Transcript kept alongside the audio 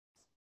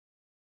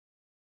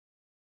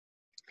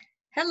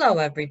Hello,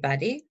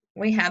 everybody.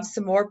 We have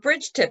some more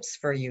bridge tips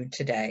for you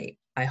today.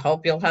 I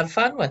hope you'll have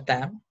fun with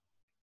them.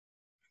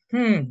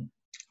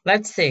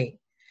 Let's see.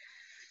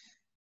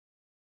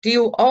 Do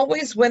you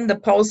always win the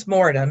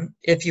postmortem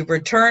if you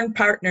return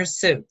partner's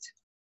suit?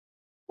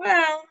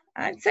 Well,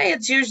 I'd say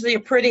it's usually a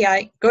pretty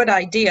good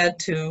idea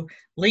to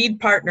lead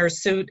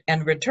partner's suit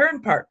and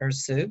return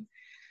partner's suit,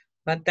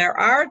 but there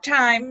are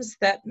times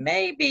that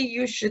maybe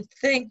you should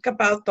think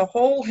about the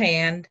whole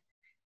hand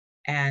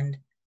and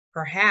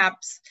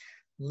perhaps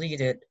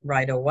lead it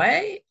right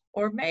away,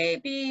 or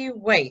maybe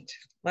wait.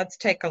 Let's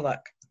take a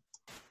look.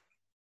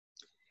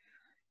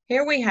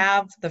 Here we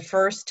have the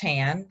first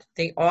hand.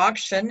 The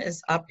auction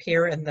is up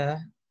here in the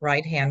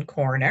right-hand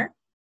corner,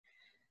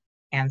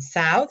 and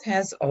South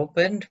has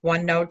opened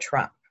one no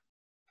trump.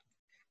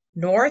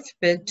 North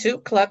bid 2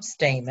 clubs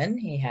Damon.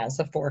 He has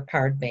a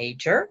 4-card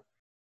major,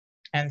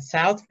 and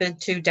South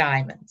bid 2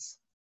 diamonds.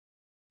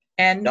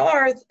 And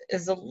North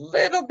is a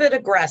little bit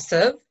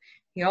aggressive.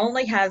 He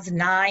only has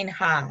 9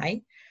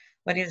 high,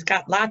 but he's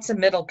got lots of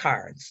middle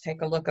cards.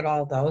 Take a look at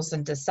all those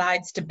and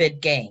decides to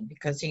bid game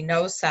because he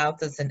knows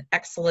South is an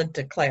excellent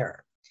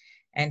declarer.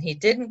 And he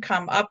didn't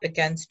come up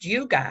against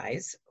you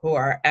guys who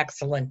are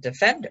excellent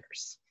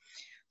defenders.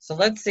 So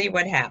let's see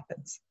what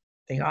happens.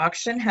 The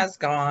auction has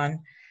gone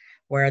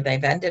where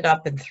they've ended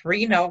up in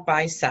 3-0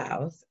 by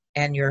South,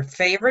 and your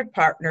favorite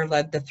partner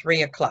led the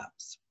 3 of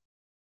clubs.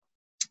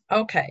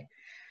 Okay,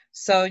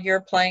 so you're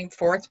playing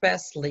 4th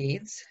best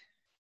leads.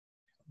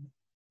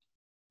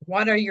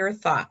 What are your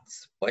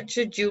thoughts? What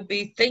should you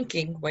be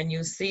thinking when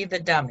you see the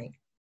dummy?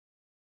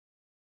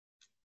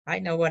 I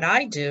know what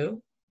I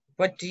do.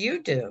 What do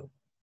you do?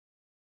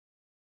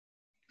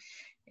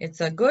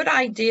 It's a good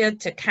idea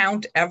to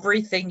count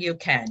everything you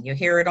can. You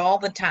hear it all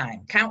the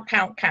time. Count,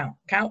 count, count.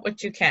 Count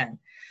what you can.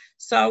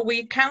 So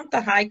we count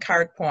the high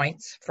card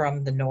points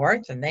from the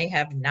North, and they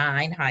have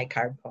 9 high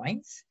card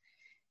points.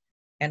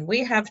 And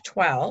we have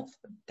 12.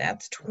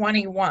 That's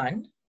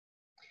 21.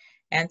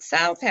 And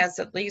South has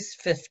at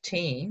least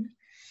 15,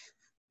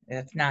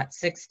 if not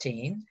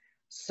 16.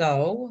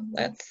 So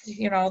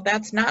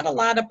that's not a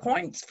lot of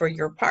points for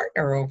your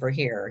partner over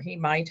here. He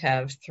might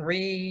have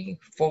 3,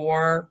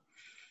 4,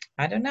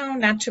 I don't know,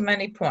 not too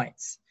many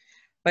points.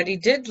 But he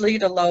did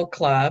lead a low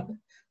club,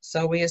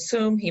 so we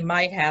assume he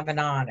might have an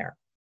honor.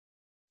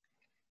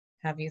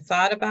 Have you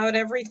thought about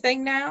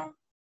everything now?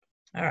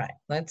 All right,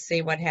 let's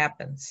see what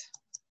happens.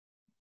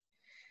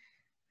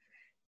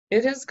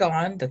 It has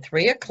gone the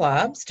 3 of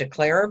clubs.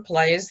 Declarer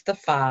plays the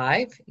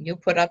 5. You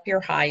put up your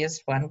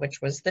highest one,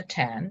 which was the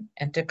 10,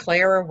 and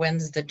declarer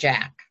wins the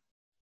jack.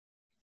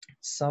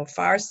 So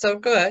far, so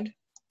good.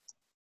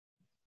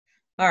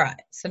 All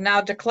right, so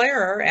now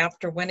declarer,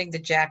 after winning the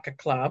jack of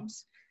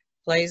clubs,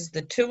 plays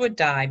the 2 of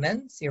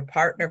diamonds. Your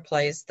partner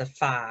plays the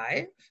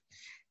 5,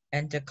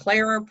 and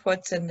declarer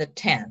puts in the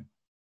 10.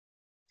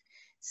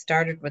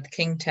 Started with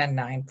king 10,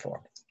 9,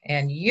 4.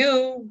 And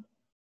you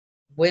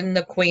win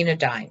the queen of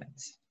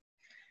diamonds.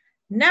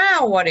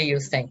 Now, what are you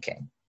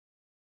thinking?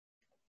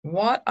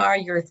 What are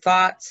your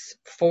thoughts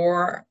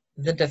for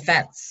the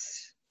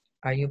defense?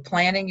 Are you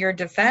planning your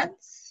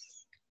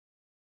defense?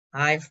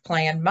 I've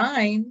planned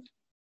mine.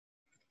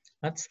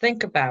 Let's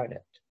think about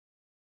it.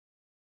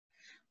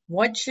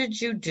 What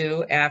should you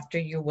do after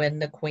you win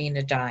the queen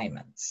of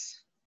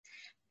diamonds?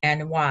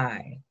 And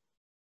why?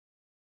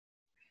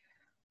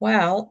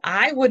 Well,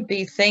 I would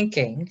be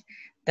thinking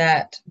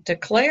that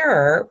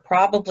declarer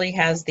probably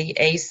has the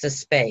ace of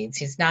spades.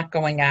 He's not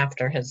going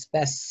after his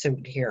best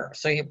suit here.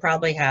 So he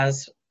probably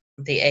has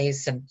the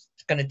ace and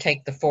is going to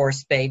take the 4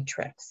 spade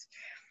tricks.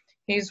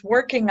 He's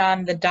working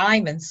on the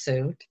diamond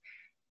suit,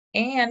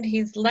 and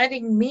he's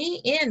letting me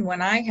in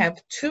when I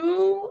have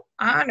 2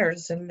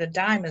 honors in the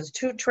diamonds,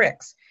 2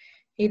 tricks.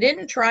 He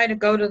didn't try to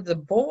go to the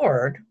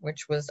board,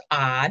 which was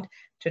odd,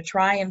 to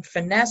try and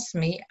finesse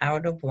me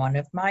out of one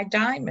of my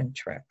diamond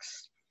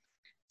tricks.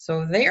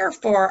 So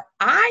therefore,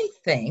 I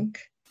think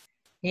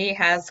he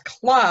has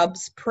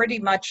clubs pretty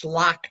much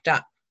locked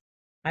up.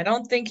 I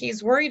don't think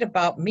he's worried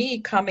about me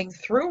coming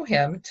through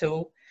him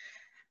to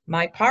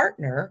my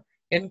partner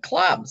in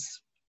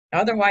clubs.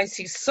 Otherwise,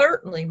 he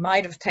certainly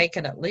might have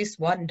taken at least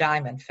 1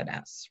 diamond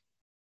finesse.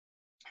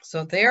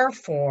 So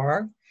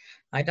therefore,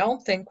 I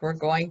don't think we're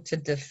going to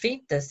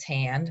defeat this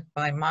hand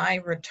by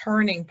my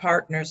returning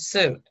partner's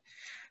suit.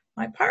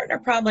 My partner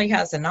probably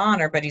has an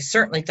honor, but he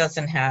certainly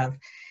doesn't have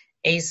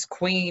ace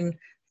queen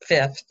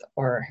 5th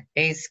or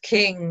ace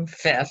king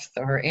 5th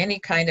or any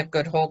kind of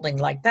good holding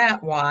like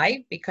that.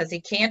 Why? Because he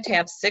can't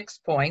have 6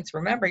 points.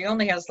 Remember, he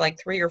only has like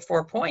 3 or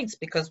 4 points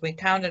because we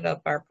counted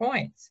up our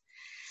points.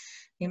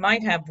 He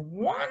might have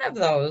 1 of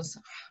those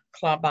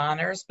club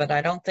honors, but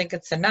I don't think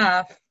it's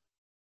enough.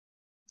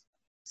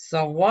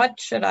 So what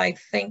should I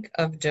think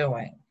of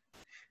doing?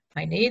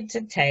 I need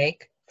to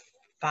take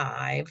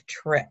 5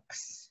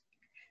 tricks.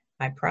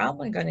 I'm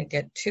probably going to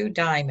get 2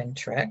 diamond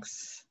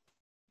tricks.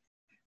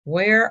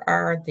 Where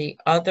are the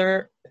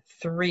other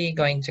 3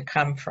 going to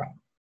come from?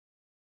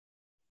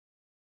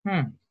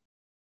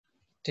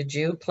 Did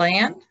you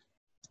plan?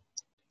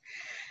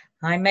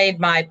 I made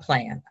my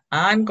plan.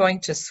 I'm going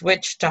to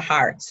switch to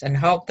hearts and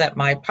hope that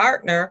my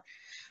partner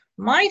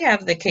might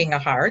have the king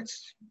of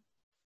hearts.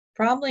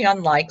 Probably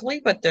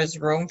unlikely, but there's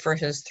room for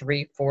his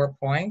 3-4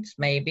 points,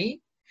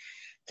 maybe,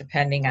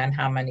 depending on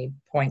how many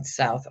points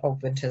South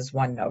opened his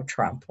one no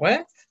trump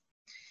with.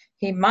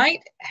 He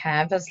might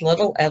have as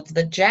little as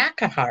the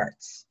jack of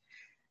hearts,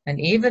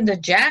 and even the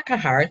jack of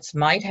hearts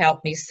might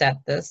help me set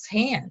this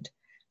hand.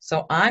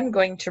 So I'm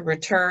going to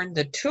return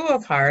the 2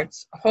 of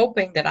hearts,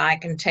 hoping that I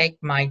can take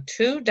my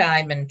 2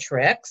 diamond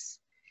tricks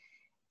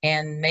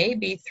and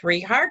maybe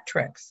 3 heart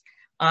tricks.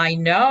 I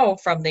know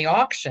from the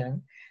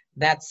auction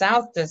that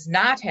South does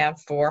not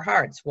have 4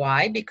 hearts.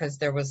 Why? Because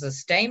there was a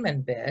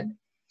Stayman bid.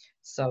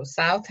 So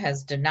South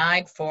has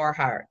denied 4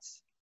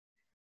 hearts.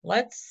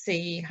 Let's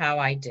see how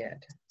I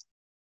did.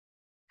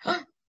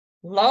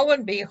 Lo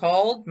and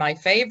behold, my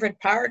favorite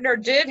partner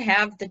did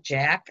have the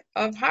jack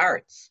of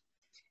hearts.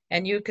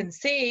 And you can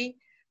see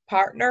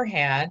partner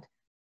had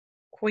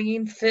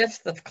queen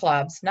 5th of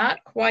clubs,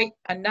 not quite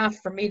enough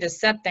for me to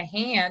set the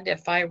hand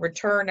if I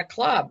return a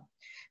club.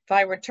 If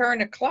I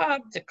return a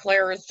club,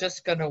 Declarer is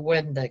just going to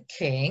win the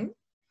king.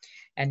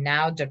 And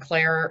now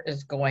Declarer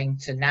is going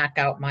to knock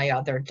out my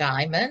other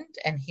diamond,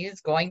 and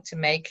he's going to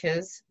make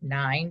his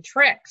 9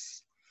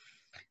 tricks.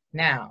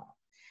 Now,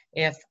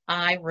 if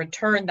I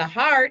return the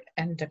heart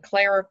and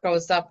Declarer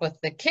goes up with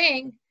the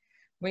king,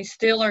 we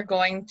still are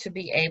going to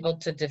be able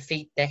to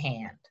defeat the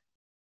hand.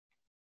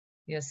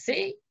 You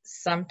see,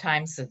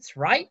 sometimes it's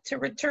right to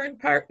return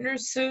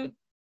partner's suit,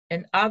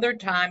 and other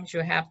times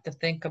you have to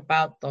think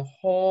about the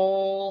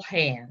whole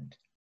hand.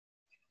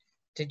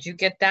 Did you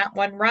get that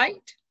one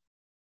right?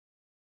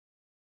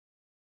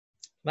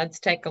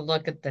 Let's take a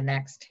look at the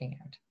next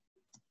hand.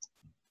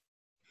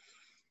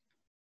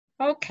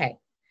 Okay,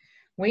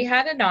 we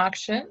had an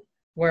auction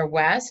where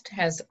West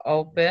has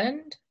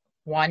opened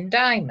 1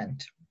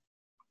 diamond,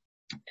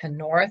 and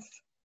North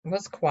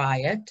was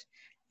quiet,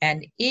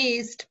 and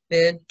East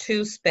bid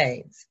 2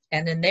 spades.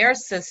 And in their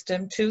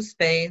system, 2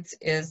 spades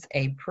is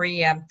a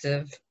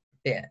preemptive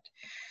bid.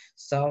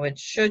 So it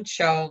should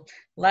show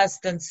less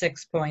than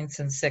 6 points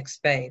and 6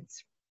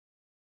 spades.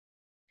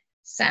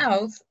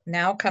 South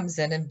now comes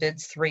in and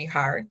bids 3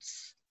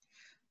 hearts.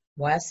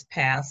 West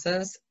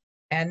passes,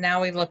 and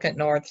now we look at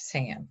North's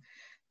hand.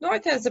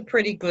 North has a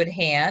pretty good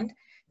hand,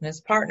 and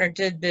his partner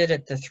did bid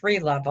at the 3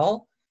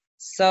 level,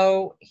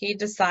 so he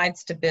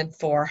decides to bid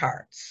 4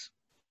 hearts.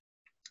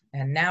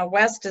 And now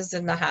West is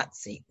in the hot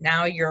seat.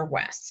 Now you're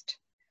West.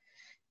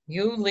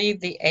 You leave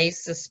the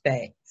ace of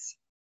spades,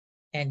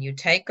 and you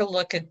take a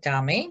look at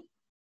dummy.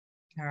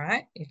 All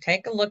right, you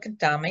take a look at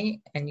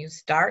dummy, and you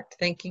start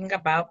thinking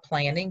about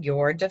planning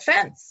your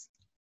defense.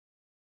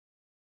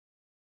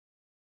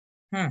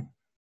 All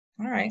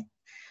right,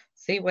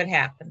 see what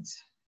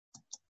happens.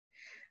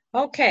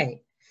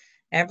 Okay,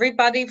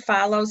 everybody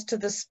follows to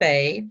the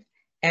spade,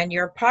 and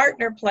your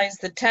partner plays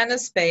the 10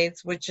 of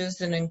spades, which is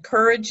an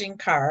encouraging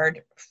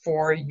card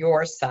for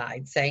your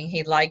side, saying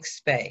he likes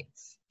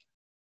spades.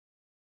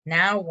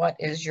 Now, what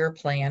is your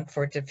plan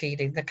for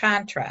defeating the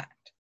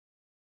contract?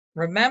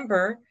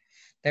 Remember,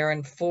 they're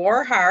in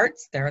 4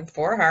 hearts. They're in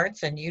 4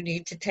 hearts, and you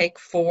need to take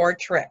 4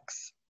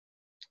 tricks.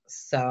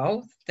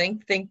 So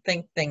think, think,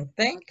 think, think,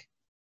 think.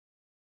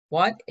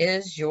 What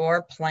is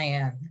your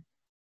plan?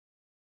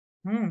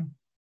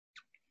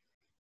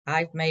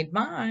 I've made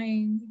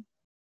mine.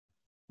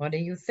 What are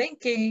you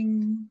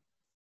thinking?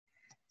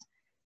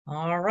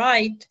 All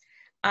right.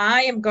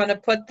 I am going to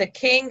put the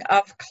king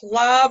of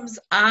clubs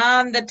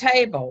on the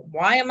table.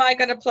 Why am I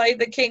going to play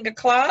the king of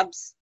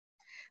clubs?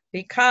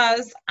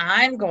 Because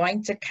I'm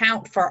going to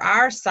count for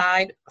our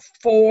side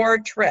 4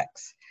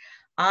 tricks.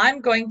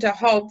 I'm going to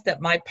hope that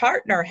my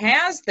partner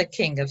has the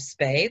king of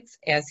spades,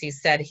 as he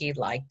said he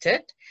liked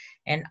it,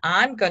 and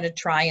I'm going to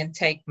try and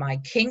take my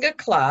king of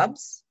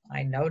clubs.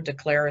 I know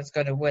Declarer is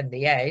going to win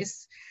the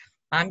ace.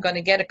 I'm going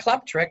to get a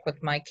club trick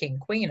with my king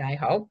queen, I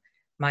hope.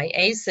 My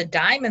ace of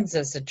diamonds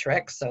is a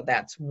trick, so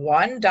that's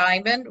 1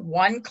 diamond,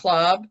 1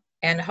 club,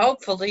 and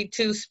hopefully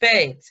 2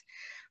 spades.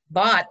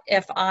 But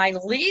if I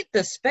lead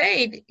the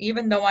spade,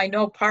 even though I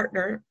know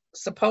partner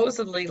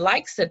supposedly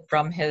likes it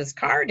from his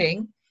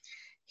carding,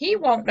 he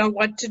won't know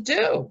what to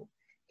do.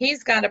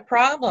 He's got a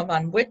problem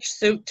on which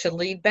suit to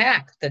lead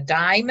back, the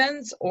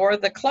diamonds or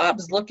the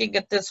clubs, looking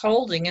at this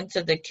holding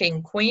into the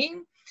king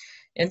queen,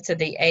 into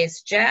the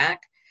ace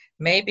jack.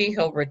 Maybe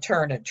he'll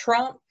return a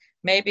trump.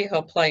 Maybe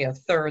he'll play a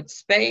 3rd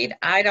spade.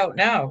 I don't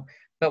know.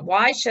 But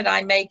why should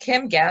I make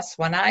him guess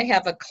when I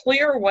have a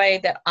clear way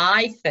that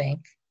I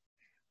think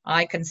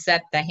I can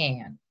set the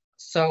hand?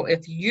 So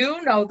if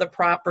you know the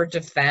proper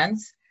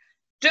defense,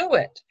 do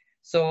it.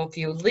 So if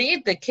you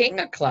lead the king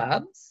of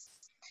clubs,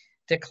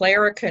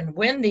 Declarer can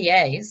win the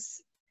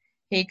ace.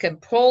 He can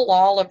pull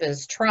all of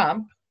his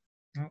trump,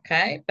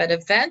 okay? But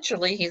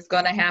eventually he's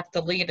going to have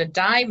to lead a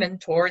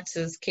diamond towards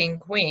his king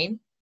queen.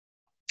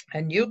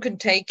 And you can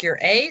take your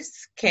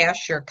ace,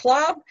 cash your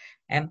club,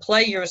 and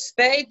play your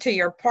spade to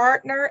your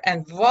partner,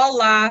 and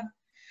voila,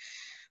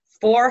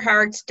 4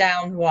 hearts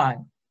down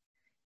 1.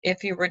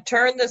 If you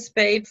return the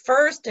spade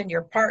first and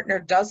your partner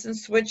doesn't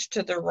switch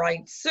to the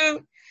right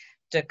suit,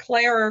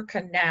 declarer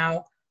can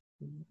now,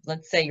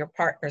 let's say your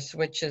partner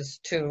switches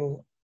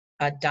to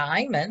a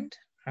diamond,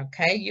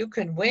 okay? You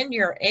can win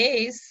your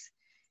ace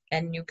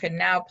and you can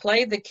now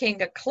play the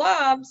king of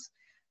clubs,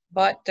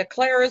 but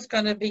declarer is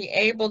going to be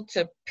able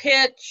to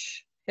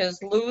pitch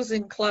his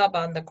losing club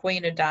on the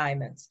queen of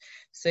diamonds.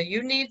 So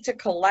you need to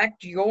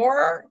collect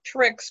your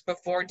tricks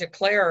before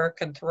declarer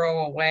can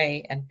throw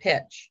away and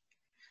pitch.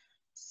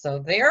 So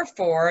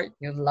therefore,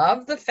 you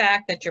love the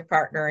fact that your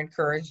partner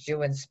encouraged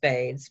you in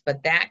spades,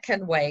 but that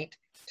can wait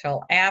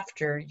till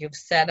after you've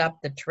set up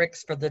the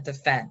tricks for the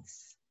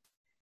defense.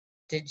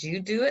 Did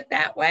you do it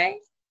that way?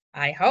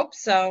 I hope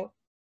so.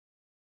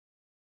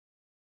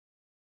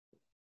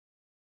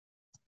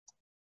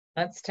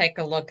 Let's take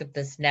a look at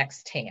this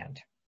next hand.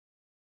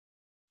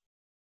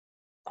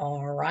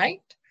 All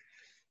right,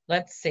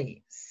 let's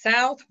see.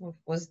 South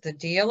was the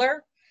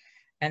dealer,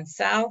 and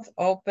South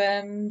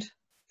opened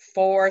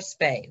 4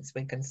 spades.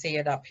 We can see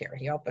it up here.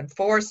 He opened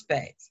 4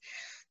 spades.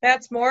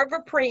 That's more of a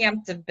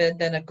preemptive bid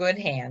than a good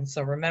hand,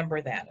 so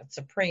remember that. It's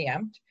a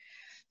preempt.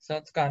 So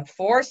it's gone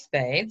 4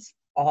 spades,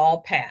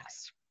 all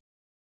pass.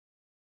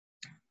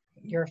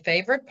 Your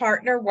favorite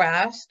partner,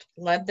 West,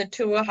 led the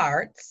 2 of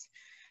hearts,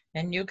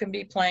 and you can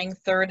be playing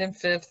 3rd and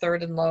 5th,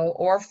 3rd and low,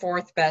 or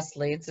 4th best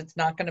leads. It's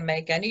not going to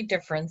make any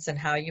difference in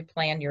how you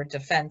plan your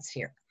defense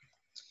here.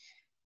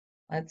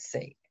 Let's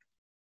see.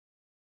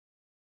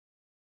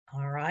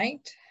 All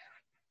right.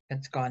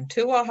 It's gone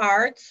 2 of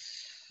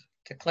hearts.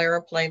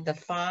 Declarer played the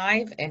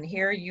 5, and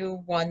here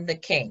you won the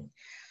king.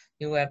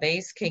 You have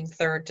ace, king,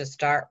 3rd to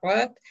start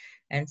with,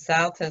 and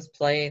South has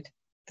played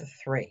the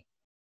 3.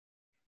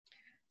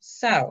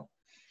 So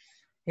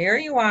here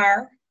you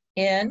are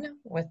in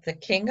with the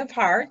king of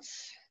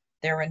hearts.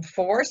 They're in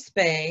 4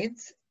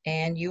 spades,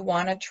 and you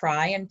want to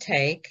try and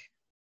take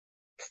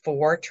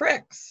 4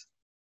 tricks.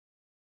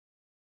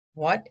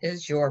 What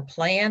is your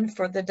plan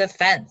for the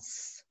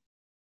defense?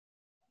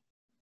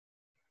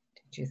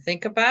 Did you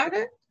think about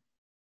it?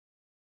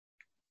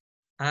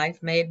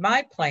 I've made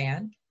my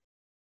plan.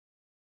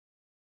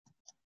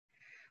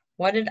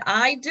 What did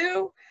I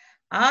do?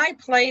 I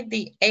played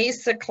the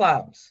ace of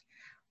clubs.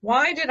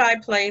 Why did I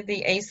play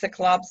the ace of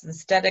clubs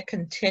instead of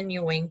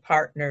continuing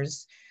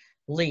partner's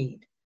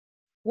lead?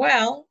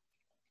 Well,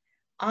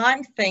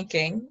 I'm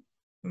thinking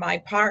my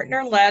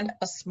partner led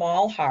a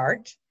small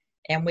heart,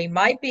 and we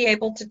might be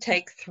able to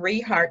take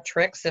 3 heart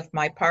tricks if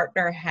my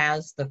partner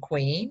has the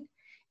queen,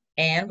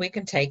 and we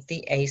can take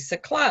the ace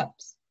of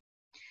clubs.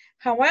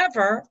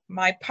 However,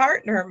 my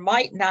partner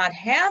might not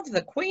have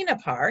the queen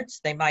of hearts.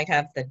 They might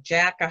have the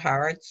jack of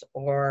hearts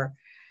or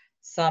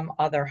some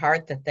other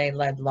heart that they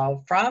led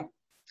low from,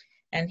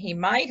 and he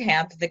might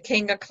have the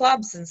king of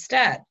clubs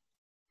instead.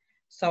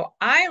 So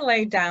I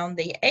lay down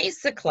the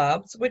ace of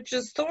clubs, which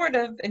is sort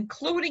of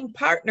including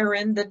partner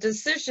in the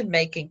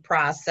decision-making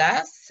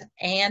process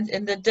and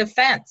in the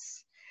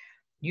defense.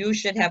 You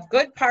should have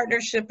good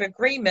partnership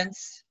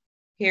agreements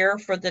here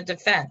for the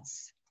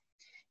defense.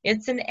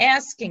 It's an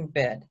asking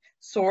bid,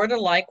 sort of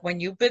like when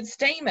you bid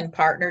Stayman,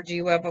 partner, do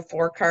you have a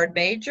 4-card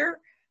major?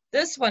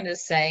 This one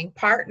is saying,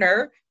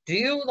 partner, do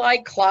you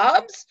like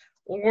clubs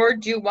or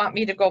do you want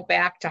me to go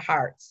back to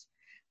hearts?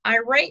 I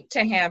rate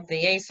to have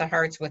the ace of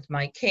hearts with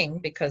my king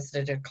because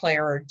the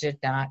declarer did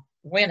not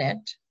win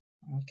it,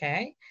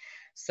 okay?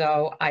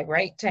 So I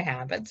rate to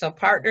have it. So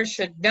partners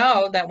should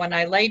know that when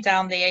I lay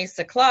down the ace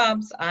of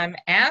clubs, I'm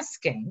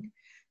asking,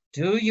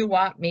 do you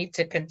want me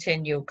to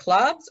continue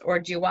clubs or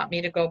do you want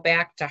me to go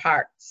back to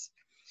hearts?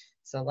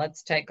 So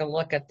let's take a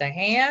look at the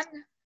hand.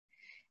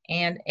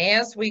 And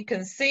as we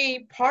can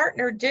see,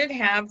 partner did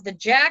have the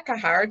jack of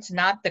hearts,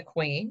 not the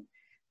queen.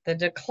 The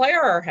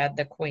declarer had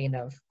the queen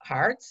of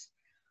hearts.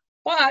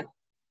 But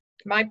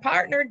my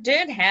partner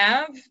did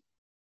have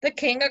the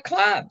king of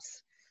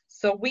clubs.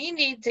 So we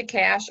need to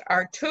cash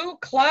our 2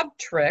 club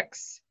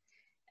tricks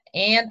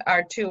and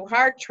our 2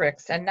 heart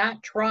tricks and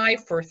not try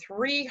for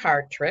 3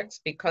 heart tricks,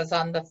 because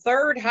on the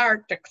 3rd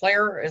heart,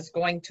 declarer is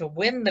going to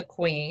win the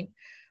queen,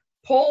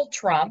 pull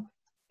trump,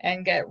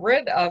 and get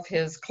rid of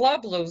his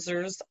club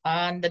losers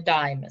on the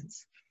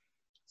diamonds.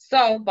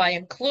 So by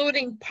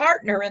including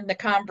partner in the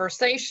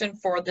conversation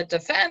for the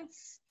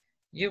defense,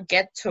 you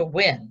get to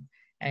win.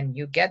 And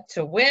you get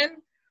to win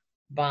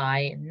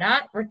by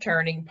not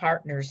returning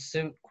partner's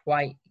suit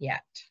quite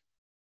yet.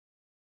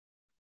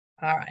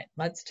 All right,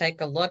 let's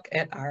take a look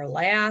at our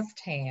last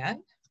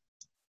hand.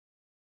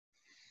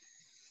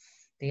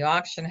 The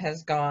auction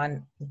has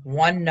gone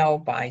 1-no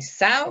by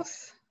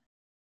South.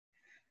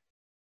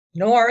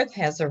 North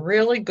has a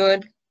really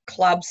good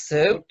club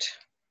suit.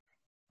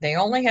 They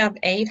only have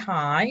 8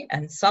 high,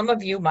 and some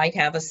of you might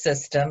have a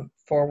system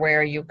for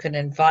where you can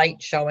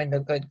invite showing a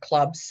good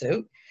club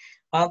suit.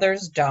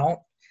 Others don't.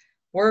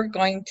 We're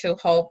going to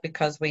hope,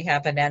 because we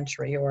have an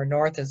entry, or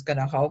North is going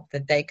to hope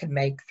that they can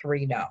make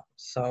 3-no.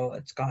 So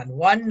it's gone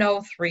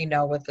 1-no,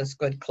 3-no with this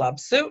good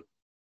club suit.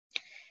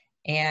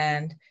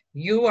 And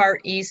you are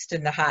East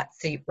in the hot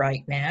seat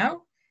right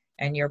now.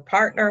 and your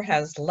partner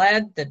has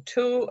led the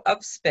 2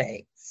 of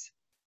spades.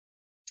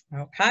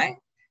 Okay,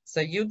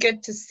 so you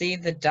get to see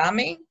the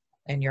dummy,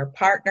 and your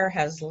partner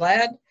has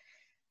led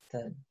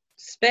the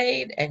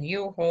spade, and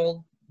you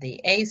hold the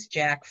ace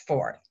jack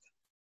 4th.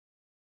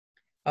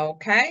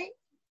 Okay,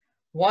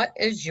 what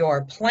is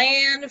your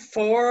plan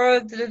for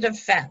the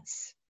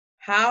defense?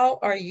 How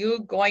are you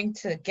going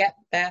to get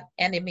that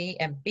enemy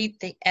and beat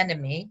the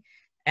enemy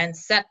and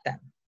set them?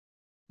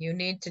 You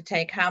need to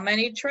take how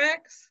many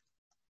tricks?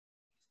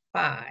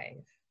 5.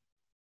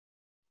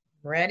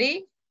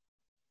 Ready?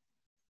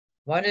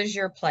 What is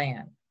your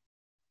plan?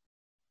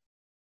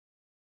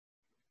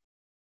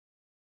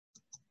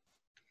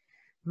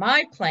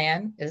 My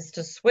plan is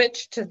to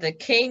switch to the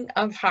King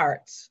of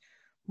Hearts.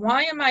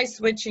 Why am I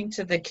switching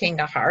to the King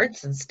of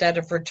Hearts instead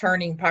of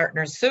returning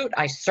partner's suit?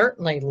 I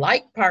certainly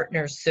like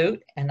partner's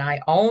suit, and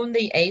I own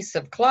the Ace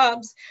of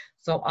Clubs,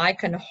 so I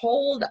can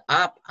hold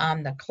up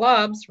on the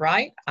clubs,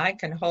 right? I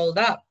can hold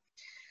up.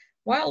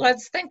 Well,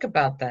 let's think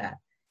about that.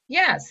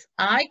 Yes,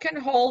 I can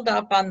hold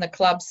up on the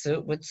club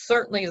suit, which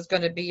certainly is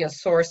going to be a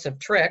source of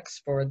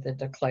tricks for the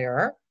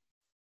declarer.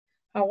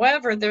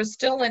 However, there's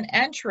still an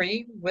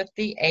entry with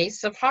the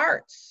Ace of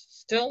Hearts,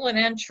 still an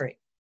entry.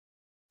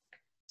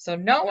 So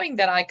knowing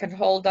that I could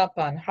hold up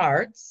on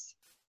hearts,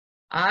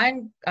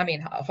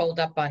 hold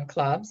up on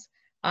clubs,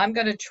 I'm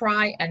going to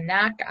try and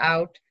knock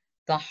out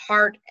the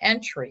heart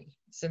entry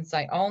since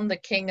I own the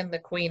King and the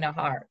Queen of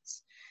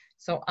Hearts.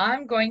 So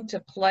I'm going to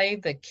play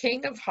the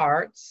King of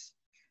Hearts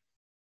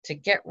to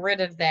get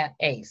rid of that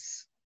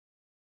ace.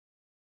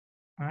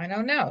 I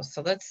don't know,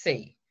 so let's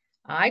see.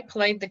 I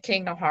played the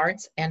King of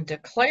Hearts and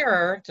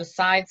declarer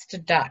decides to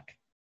duck.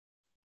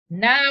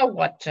 Now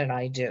what should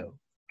I do?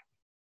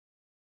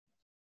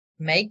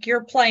 Make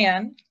your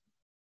plan.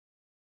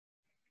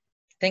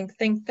 Think,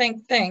 think,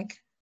 think, think.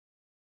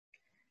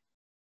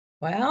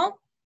 Well,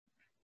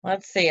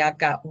 let's see. I've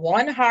got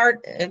 1 heart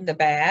in the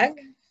bag,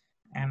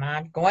 and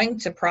I'm going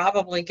to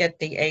probably get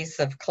the Ace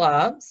of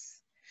Clubs.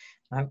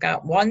 I've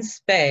got 1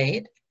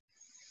 spade.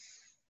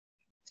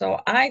 So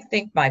I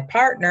think my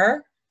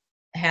partner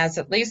has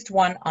at least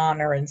 1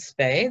 honor in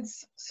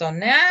spades. So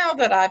now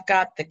that I've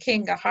got the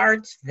King of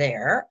Hearts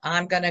there,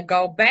 I'm going to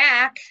go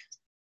back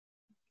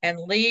and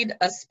lead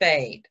a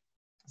spade.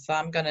 So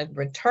I'm going to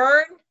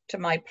return to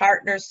my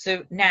partner's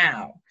suit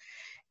now,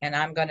 and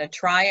I'm going to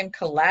try and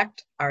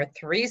collect our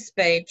 3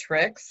 spade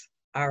tricks,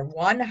 our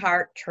 1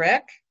 heart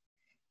trick,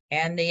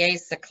 and the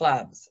Ace of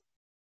Clubs.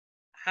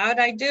 How'd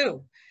I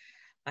do?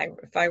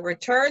 If I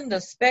return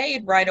the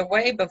spade right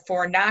away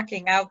before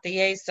knocking out the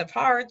Ace of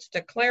Hearts,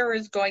 declarer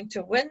is going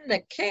to win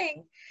the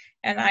King,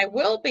 and I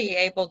will be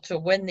able to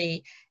win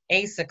the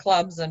Ace of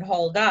Clubs and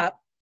hold up,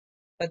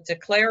 but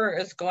declarer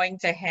is going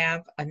to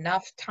have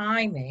enough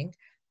timing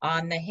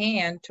on the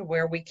hand to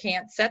where we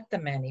can't set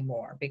them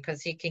anymore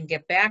because he can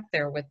get back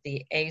there with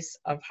the Ace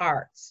of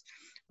Hearts.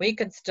 We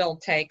could still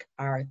take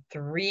our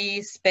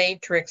 3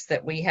 spade tricks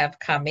that we have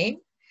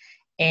coming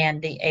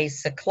and the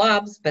Ace of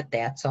Clubs, but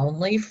that's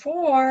only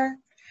 4.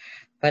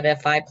 But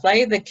if I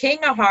play the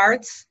King of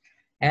Hearts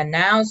and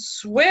now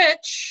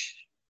switch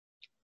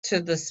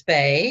to the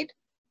spade,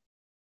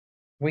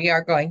 we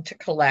are going to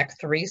collect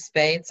 3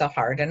 spades, a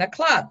heart, and a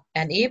club.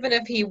 And even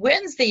if he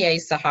wins the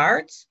Ace of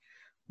Hearts,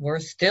 we're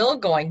still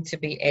going to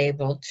be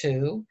able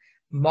to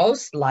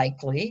most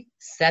likely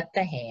set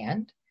the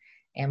hand,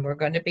 and we're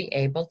going to be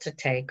able to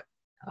take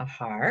a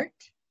heart,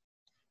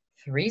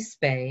 3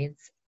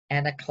 spades,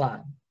 and a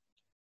club.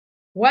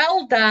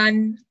 Well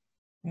done.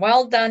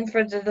 Well done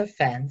for the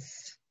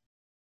defense.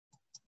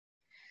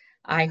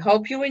 I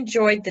hope you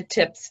enjoyed the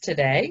tips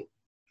today,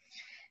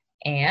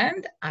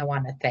 and I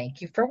want to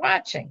thank you for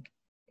watching.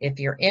 If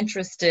you're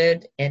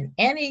interested in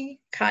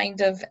any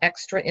kind of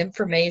extra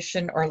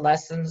information or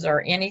lessons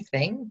or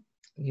anything,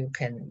 you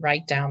can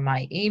write down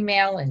my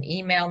email and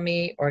email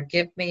me or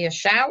give me a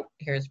shout.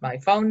 Here's my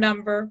phone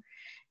number.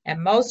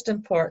 And most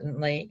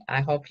importantly, I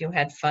hope you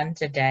had fun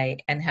today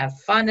and have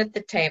fun at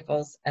the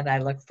tables, and I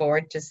look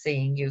forward to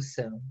seeing you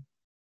soon.